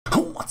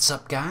What's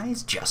up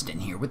guys, Justin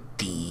here with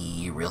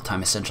the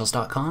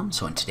realtimeessentials.com.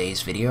 So in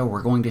today's video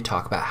we're going to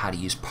talk about how to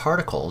use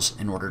particles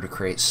in order to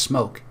create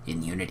smoke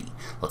in Unity.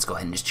 Let's go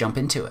ahead and just jump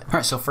into it.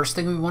 Alright, so first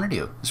thing we want to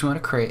do is we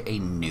want to create a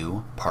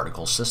new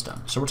particle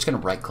system. So we're just going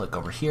to right click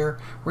over here,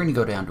 we're going to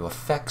go down to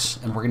effects,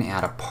 and we're going to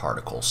add a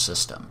particle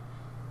system.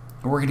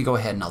 We're going to go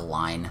ahead and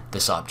align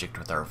this object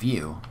with our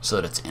view so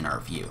that it's in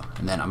our view.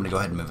 And then I'm going to go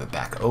ahead and move it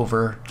back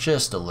over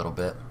just a little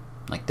bit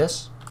like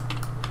this.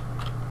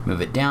 Move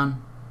it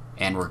down.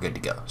 And we're good to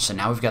go. So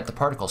now we've got the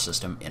particle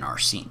system in our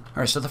scene.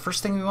 All right, so the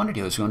first thing we want to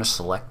do is we want to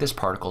select this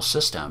particle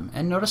system,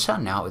 and notice how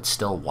now it's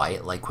still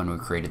white like when we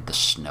created the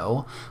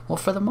snow. Well,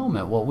 for the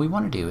moment, what we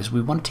want to do is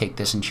we want to take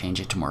this and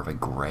change it to more of a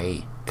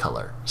gray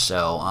color.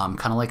 So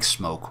kind of like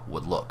smoke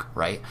would look,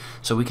 right?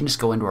 So we can just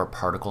go into our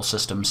particle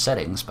system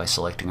settings by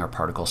selecting our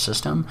particle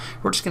system.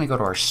 We're just going to go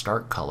to our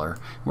start color.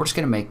 We're just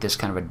going to make this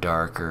kind of a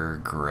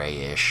darker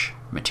grayish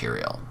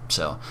material.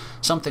 So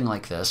something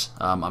like this.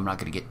 I'm not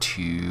going to get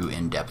too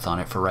in depth on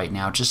it for right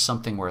now, just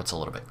something where it's a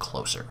little bit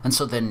closer. And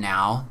so then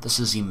now this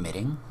is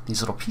emitting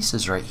these little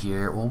pieces right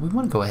here. Well, we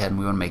want to go ahead and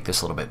we want to make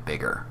this a little bit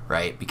bigger,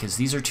 right? Because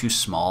these are too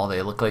small.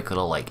 They look like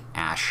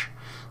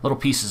little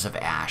pieces of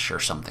ash or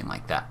something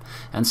like that.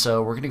 And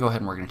so we're going to go ahead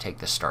and we're going to take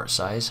the start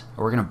size.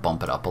 We're going to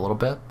bump it up a little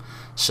bit.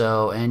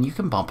 So, and you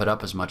can bump it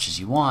up as much as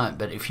you want,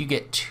 but if you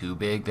get too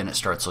big, then it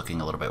starts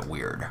looking a little bit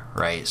weird,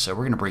 right? So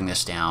we're going to bring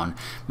this down,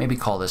 maybe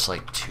call this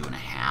like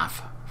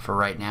 2.5 for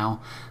right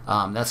now.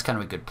 That's kind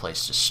of a good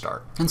place to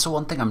start. And so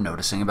one thing I'm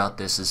noticing about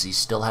this is you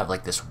still have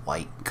like this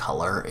white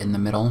color in the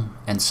middle.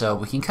 And so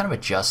we can kind of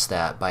adjust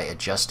that by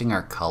adjusting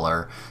our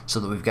color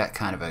so that we've got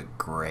kind of a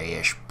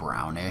grayish,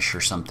 brownish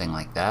or something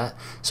like that.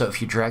 So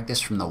if you drag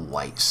this from the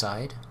white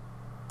side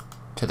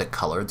to the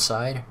colored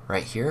side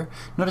right here,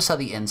 notice how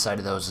the inside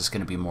of those is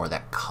going to be more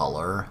that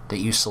color that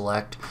you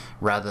select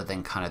rather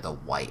than kind of the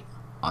white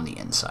on the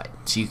inside.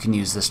 So you can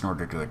use this in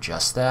order to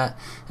adjust that.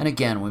 And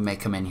again, we may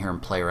come in here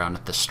and play around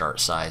with the start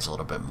size a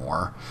little bit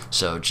more.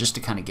 So just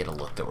to kind of get a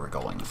look that we're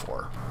going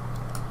for.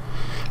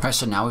 All right,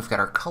 so now we've got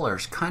our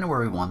colors kind of where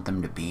we want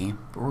them to be,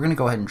 but we're going to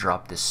go ahead and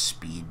drop this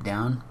speed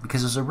down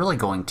because those are really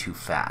going too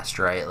fast,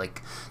 right?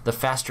 Like the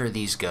faster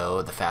these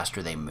go, the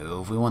faster they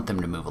move. We want them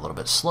to move a little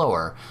bit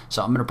slower.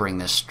 So I'm going to bring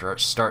this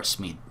start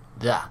speed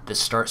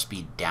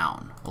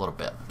down a little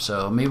bit.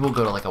 So maybe we'll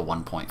go to like a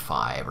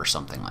 1.5 or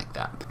something like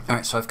that. All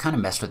right, so I've kind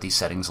of messed with these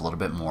settings a little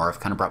bit more.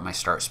 I've kind of brought my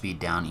start speed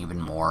down even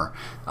more.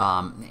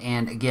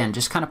 And again,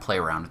 just kind of play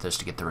around with this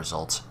to get the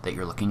results that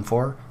you're looking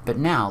for. But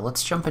now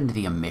let's jump into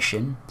the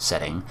emission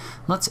setting.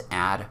 Let's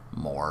add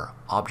more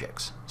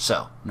objects.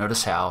 So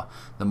notice how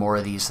the more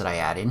of these that I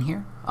add in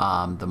here,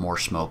 the more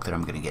smoke that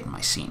I'm going to get in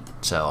my scene.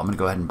 So I'm going to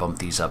go ahead and bump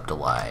these up to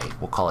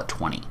like, we'll call it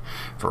 20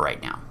 for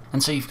right now.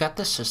 And so you've got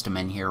this system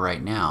in here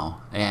right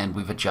now, and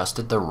we've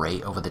adjusted the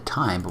rate over the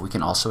time, but we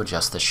can also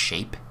adjust the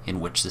shape in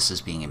which this is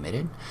being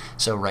emitted.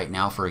 So right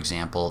now, for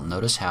example,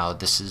 notice how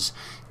this is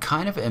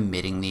kind of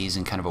emitting these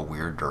in kind of a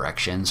weird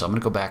direction. So I'm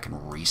going to go back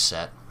and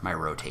reset my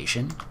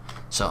rotation.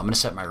 So I'm going to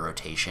set my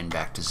rotation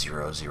back to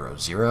 0, 0,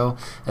 0,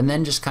 and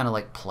then just kind of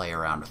like play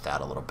around with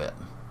that a little bit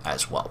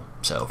as well.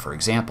 So for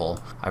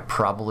example, I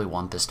probably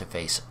want this to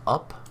face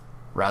up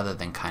rather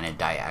than kind of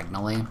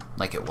diagonally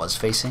like it was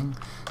facing.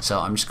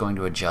 So I'm just going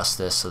to adjust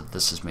this so that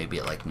this is maybe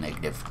at like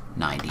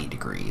 -90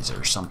 degrees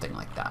or something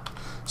like that.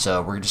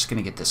 So we're just going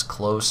to get this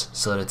close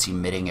so that it's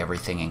emitting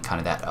everything in kind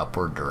of that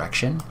upward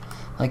direction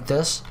like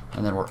this.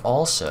 And then we're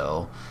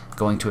also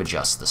going to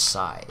adjust the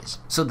size.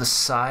 So the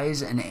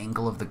size and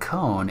angle of the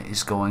cone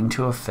is going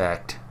to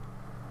affect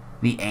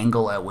the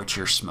angle at which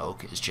your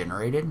smoke is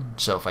generated.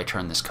 So if I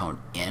turn this cone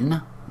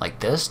in like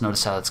this,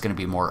 notice how it's going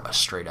to be more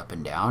straight up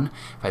and down.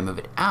 If I move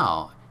it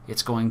out,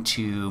 it's going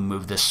to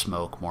move this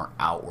smoke more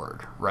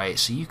outward, right?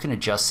 So you can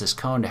adjust this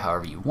cone to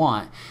however you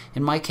want.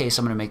 In my case,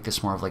 I'm going to make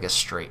this more of like a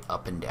straight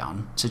up and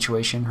down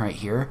situation right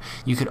here.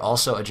 You could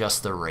also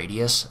adjust the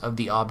radius of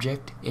the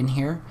object in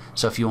here.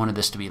 So if you wanted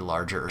this to be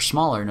larger or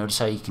smaller, notice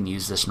how you can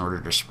use this in order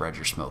to spread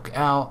your smoke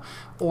out,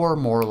 or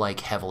more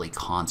like heavily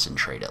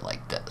concentrate it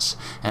like this.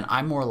 And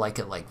I more like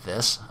it like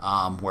this,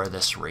 where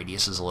this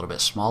radius is a little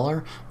bit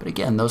smaller. But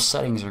again, those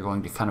settings are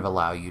going to kind of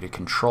allow you to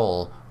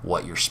control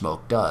what your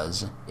smoke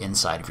does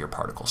inside of your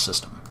particle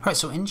system. All right,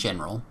 so in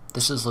general,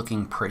 this is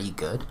looking pretty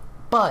good,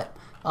 but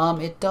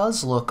it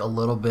does look a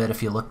little bit,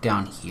 if you look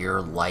down here,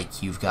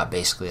 like you've got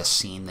basically a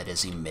scene that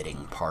is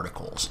emitting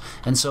particles.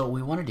 And so what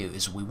we want to do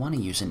is we want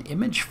to use an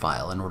image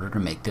file in order to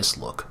make this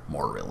look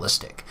more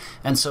realistic.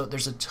 And so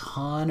there's a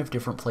ton of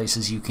different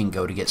places you can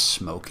go to get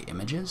smoke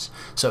images.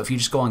 So if you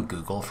just go on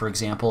Google, for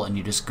example, and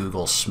you just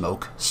Google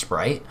smoke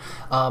sprite,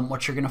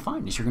 what you're going to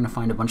find is you're going to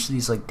find a bunch of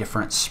these like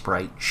different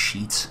sprite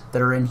sheets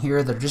that are in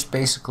here that are just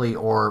basically,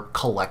 or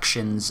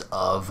collections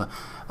of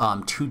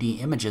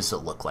 2D images that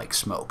look like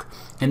smoke.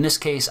 In this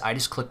case, I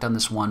just clicked on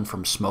this one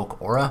from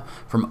Smoke Aura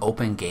from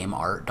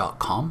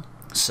opengameart.com.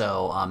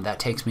 So that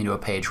takes me to a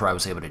page where I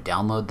was able to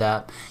download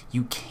that.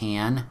 You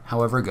can,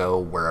 however, go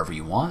wherever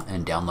you want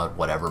and download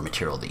whatever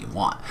material that you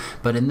want.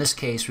 But in this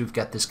case, we've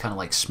got this kind of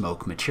like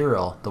smoke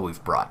material that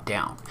we've brought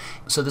down.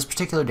 So this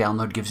particular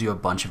download gives you a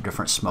bunch of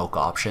different smoke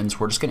options.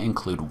 We're just going to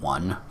include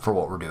one for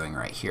what we're doing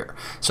right here.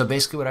 So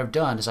basically what I've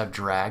done is I've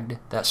dragged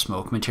that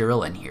smoke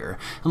material in here.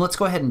 And let's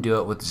go ahead and do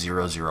it with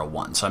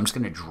 001. So I'm just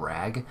going to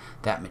drag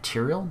that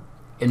material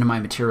into my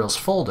materials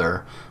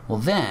folder. Well,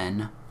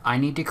 then I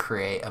need to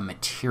create a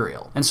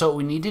material. And so what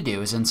we need to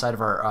do is inside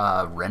of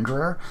our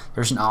renderer,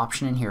 there's an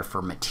option in here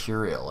for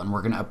material, and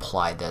we're going to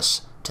apply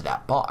this to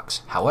that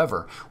box.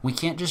 However, we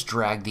can't just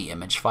drag the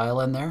image file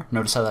in there.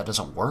 Notice how that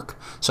doesn't work.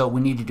 So what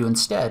we need to do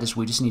instead is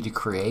we just need to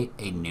create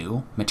a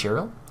new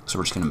material. So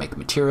we're just going to make a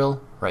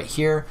material right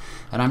here,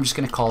 and I'm just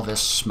going to call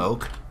this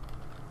smoke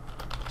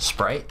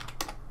sprite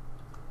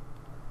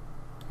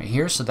right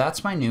here. So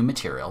that's my new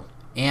material.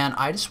 And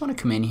I just want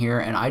to come in here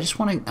and I just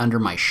want to, under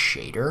my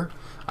shader,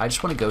 I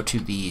just want to go to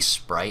the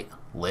sprite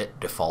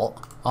lit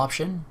default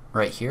option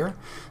right here.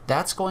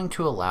 That's going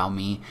to allow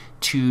me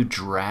to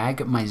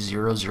drag my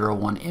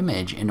 001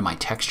 image into my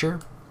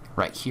texture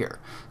right here.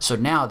 So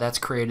now that's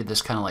created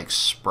this kind of like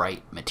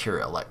sprite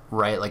material, like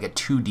like a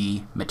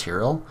 2D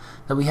material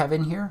that we have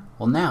in here.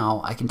 Well,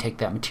 now I can take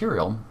that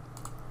material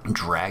and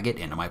drag it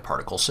into my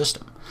particle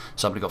system.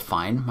 So I'm going to go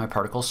find my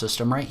particle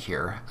system right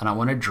here, and I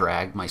want to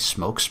drag my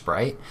smoke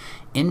sprite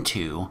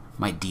into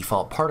my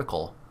default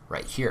particle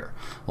right here.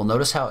 Well,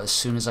 notice how as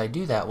soon as I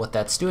do that, what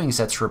that's doing is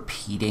that's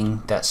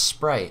repeating that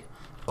sprite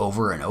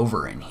over and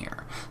over in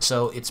here.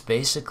 So it's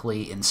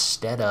basically,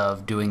 instead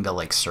of doing the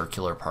like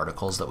circular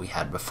particles that we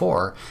had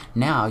before,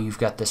 now you've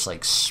got this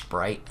like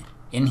sprite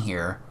in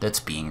here that's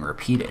being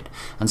repeated.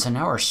 And so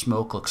now our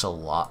smoke looks a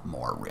lot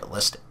more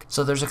realistic.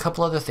 So there's a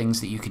couple other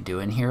things that you could do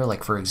in here.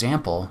 Like for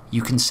example,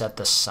 you can set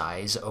the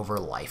size over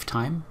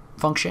lifetime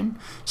function.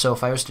 So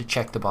if I was to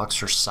check the box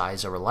for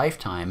size over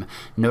lifetime,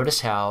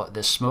 notice how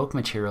the smoke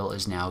material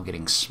is now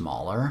getting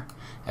smaller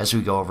as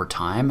we go over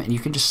time, and you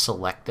can just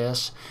select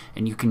this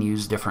and you can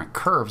use different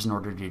curves in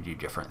order to do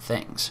different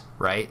things,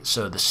 right?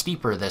 So the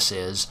steeper this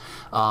is,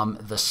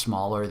 the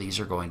smaller these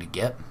are going to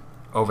get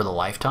over the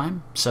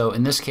lifetime. So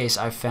in this case,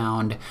 I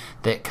found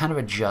that kind of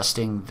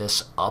adjusting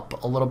this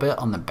up a little bit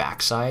on the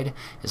backside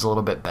is a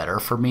little bit better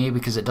for me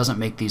because it doesn't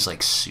make these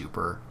like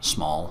super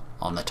small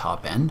on the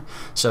top end.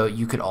 So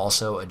you could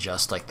also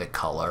adjust like the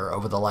color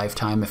over the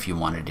lifetime if you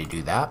wanted to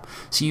do that.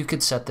 So you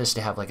could set this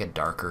to have like a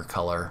darker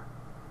color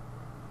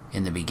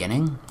in the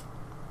beginning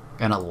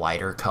and a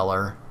lighter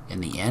color in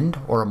the end,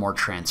 or a more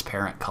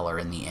transparent color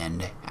in the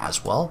end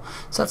as well.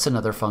 So that's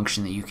another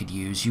function that you could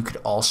use. You could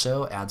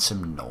also add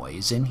some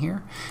noise in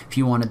here if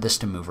you wanted this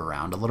to move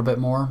around a little bit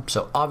more.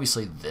 So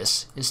obviously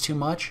this is too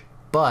much,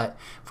 but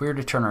if we were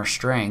to turn our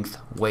strength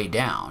way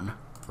down,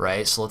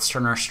 right? So let's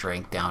turn our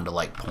strength down to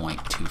like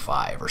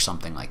 0.25 or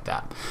something like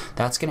that.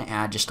 That's going to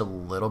add just a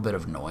little bit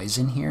of noise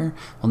in here.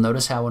 Well,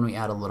 notice how when we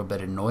add a little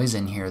bit of noise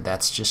in here,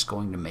 that's just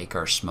going to make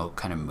our smoke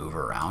kind of move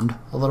around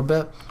a little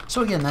bit.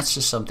 So again, that's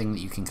just something that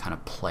you can kind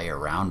of play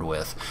around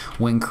with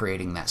when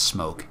creating that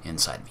smoke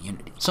inside of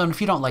Unity. So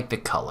if you don't like the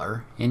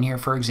color in here,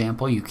 for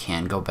example, you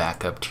can go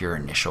back up to your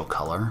initial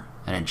color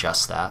and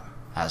adjust that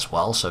as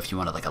well. So if you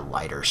wanted like a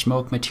lighter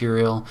smoke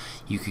material,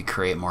 you could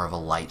create more of a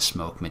light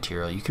smoke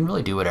material. You can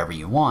really do whatever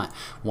you want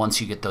once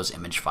you get those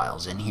image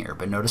files in here.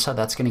 But notice how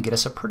that's going to get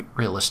us a pretty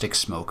realistic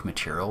smoke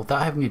material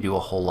without having to do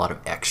a whole lot of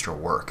extra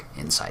work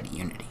inside of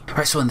Unity. All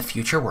right, so in the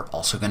future, we're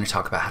also going to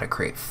talk about how to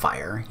create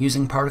fire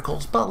using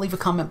particles, but leave a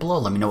comment below.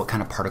 Let me know what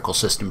kind of particle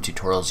system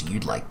tutorials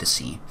you'd like to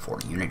see for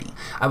Unity.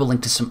 I will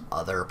link to some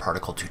other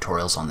particle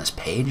tutorials on this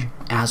page.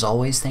 As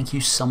always, thank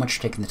you so much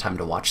for taking the time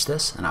to watch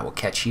this, and I will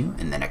catch you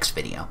in the next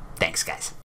video. Thanks, guys.